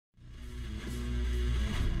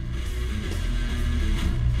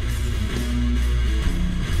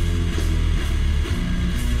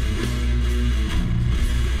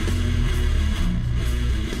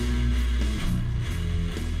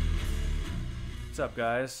What's up,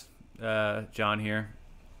 guys? John here.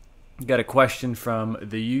 Got a question from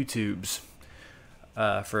the YouTubes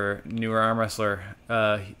for newer arm wrestler.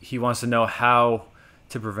 He wants to know how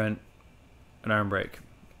to prevent an arm break,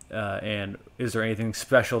 and is there anything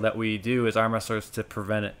special that we do as arm wrestlers to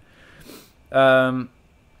prevent it? All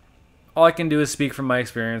I can do is speak from my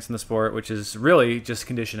experience in the sport, which is really just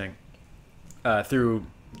conditioning. Through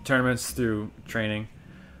tournaments, through training,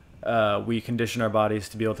 we condition our bodies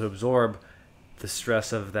to be able to absorb the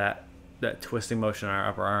stress of that twisting motion on our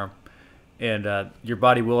upper arm, and your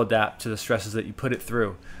body will adapt to the stresses that you put it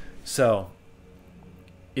through. So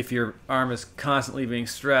if your arm is constantly being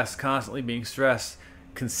stressed,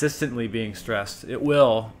 consistently being stressed, it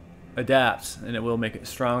will adapt and it will make it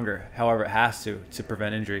stronger, however it has to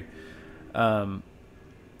prevent injury. But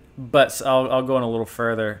I'll go in a little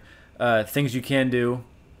further. Things you can do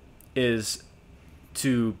is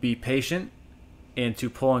to be patient and to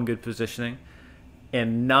pull in good positioning,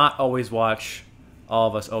 and not always watch all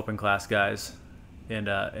of us open class guys and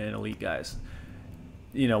elite guys.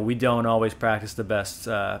 You know, we don't always practice the best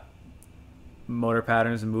motor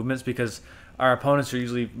patterns and movements because our opponents are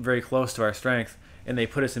usually very close to our strength and they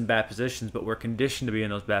put us in bad positions, but we're conditioned to be in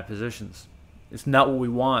those bad positions. It's not what we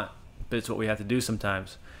want, but it's what we have to do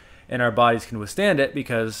sometimes. And our bodies can withstand it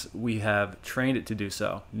because we have trained it to do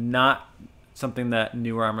so. Not something that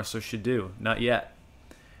newer arm wrestlers should do, not yet.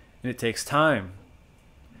 And it takes time.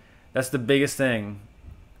 That's the biggest thing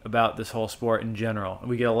about this whole sport in general.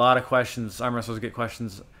 We get a lot of questions. Arm wrestlers get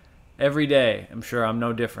questions every day. I'm sure I'm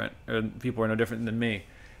no different, or people are no different than me.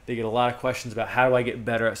 They get a lot of questions about how do I get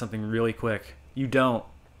better at something really quick. You don't.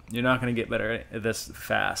 You're not going to get better at this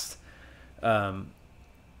fast.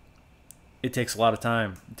 It takes a lot of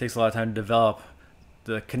time. It takes a lot of time to develop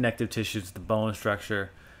the connective tissues, the bone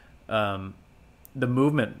structure, the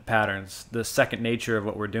movement patterns, the second nature of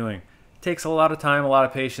what we're doing. It takes a lot of time, a lot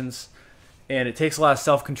of patience, and it takes a lot of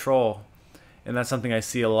self-control. And that's something I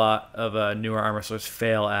see a lot of newer arm wrestlers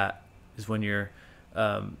fail at, is when you're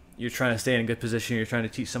trying to stay in a good position, you're trying to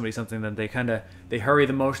teach somebody something, that they hurry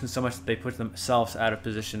the motion so much that they put themselves out of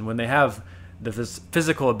position when they have the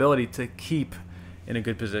physical ability to keep in a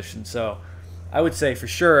good position. So I would say for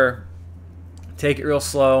sure, take it real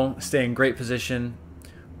slow, stay in great position,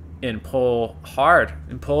 and pull hard,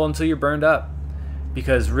 and pull until you're burned up.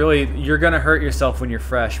 Because really, you're going to hurt yourself when you're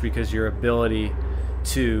fresh, because your ability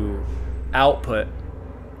to output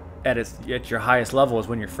at your highest level is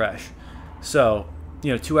when you're fresh. So,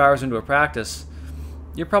 2 hours into a practice,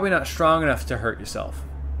 you're probably not strong enough to hurt yourself.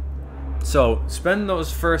 So spend those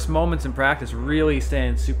first moments in practice really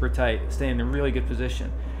staying super tight, staying in a really good position.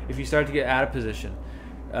 If you start to get out of position,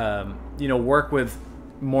 work with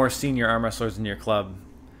more senior arm wrestlers in your club.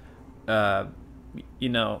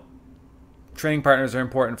 Training partners are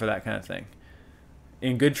important for that kind of thing.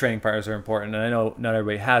 And good training partners are important. And I know not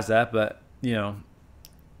everybody has that, but,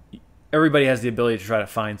 everybody has the ability to try to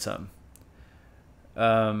find some.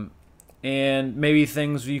 And maybe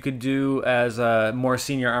things you could do as a more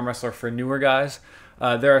senior arm wrestler for newer guys.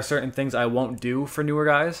 There are certain things I won't do for newer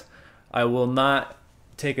guys. I will not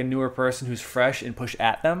take a newer person who's fresh and push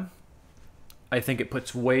at them. I think it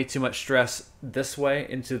puts way too much stress this way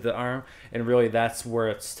into the arm, and really that's where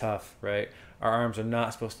it's tough, right? Our arms are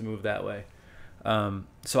not supposed to move that way.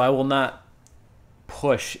 So I will not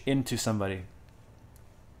push into somebody,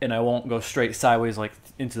 and I won't go straight sideways like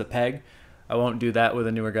into the peg. I won't do that with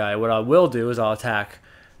a newer guy. What I will do is I'll attack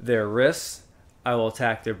their wrists, I will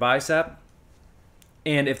attack their bicep,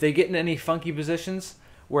 and if they get in any funky positions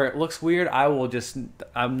where it looks weird,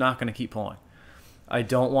 I'm not going to keep pulling. I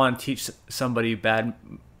don't want to teach somebody bad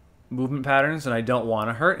movement patterns, and I don't want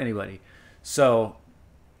to hurt anybody. So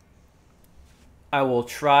I will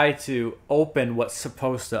try to open what's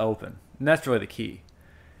supposed to open. And that's really the key,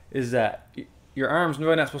 is that your arm's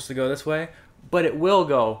really not supposed to go this way, but it will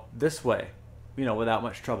go this way, without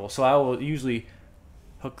much trouble. So I will usually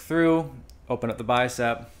hook through, open up the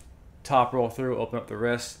bicep, top roll through, open up the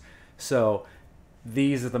wrist. So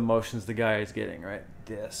these are the motions the guy is getting, right?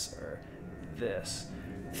 This or this.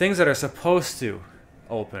 Things that are supposed to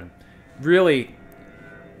open. Really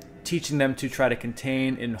teaching them to try to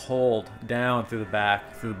contain and hold down through the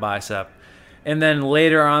back, through the bicep. And then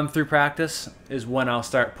later on through practice is when I'll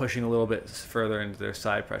start pushing a little bit further into their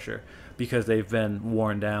side pressure, because they've been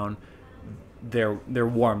worn down, they're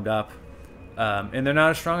warmed up, and they're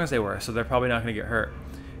not as strong as they were, so they're probably not going to get hurt.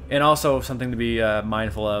 And also something to be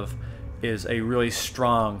mindful of is a really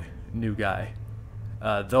strong new guy.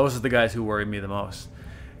 Those are the guys who worry me the most.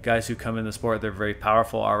 Guys who come in the sport, they're very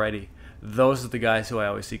powerful already. Those are the guys who I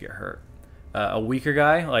always see get hurt. A weaker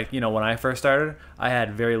guy, like when I first started, I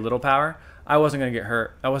had very little power. I wasn't going to get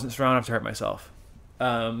hurt. I wasn't strong enough to hurt myself.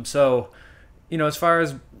 So, as far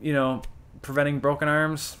as, preventing broken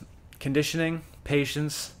arms, conditioning,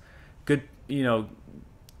 patience, good,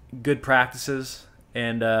 good practices,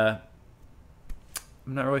 and I'm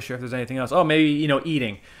not really sure if there's anything else. Oh, maybe,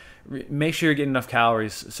 eating. Make sure you're getting enough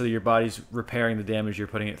calories so that your body's repairing the damage you're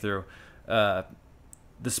putting it through. The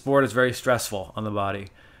sport is very stressful on the body,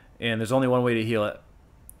 and there's only one way to heal it,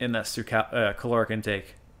 and that's through caloric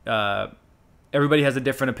intake. Everybody has a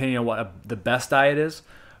different opinion on what the best diet is,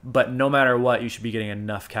 but no matter what, you should be getting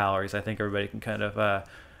enough calories. I think everybody can kind of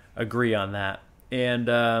agree on that.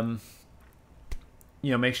 And,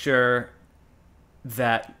 make sure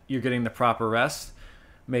that you're getting the proper rest.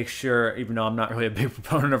 Make sure, even though I'm not really a big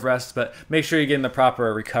proponent of rest, but make sure you're getting the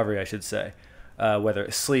proper recovery, I should say, whether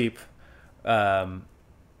it's sleep,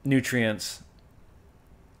 nutrients,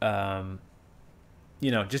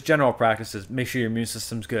 just general practices. Make sure your immune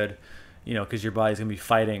system's good, because your body's going to be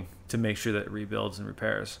fighting to make sure that it rebuilds and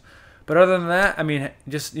repairs. But other than that, I mean,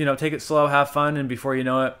 just, take it slow, have fun, and before you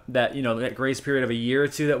know it, that grace period of a year or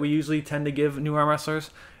two that we usually tend to give new arm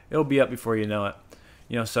wrestlers, it'll be up before you know it.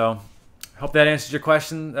 So hope that answers your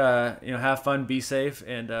question. Have fun, be safe,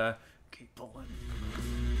 and keep pulling.